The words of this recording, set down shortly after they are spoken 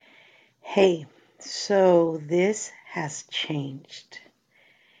Hey, so this has changed,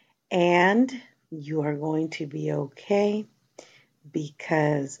 and you are going to be okay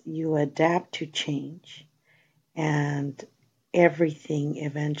because you adapt to change, and everything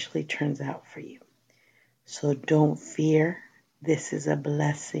eventually turns out for you. So don't fear. This is a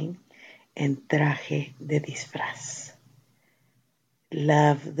blessing en traje de disfraz.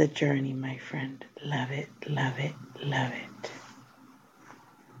 Love the journey, my friend. Love it, love it, love it.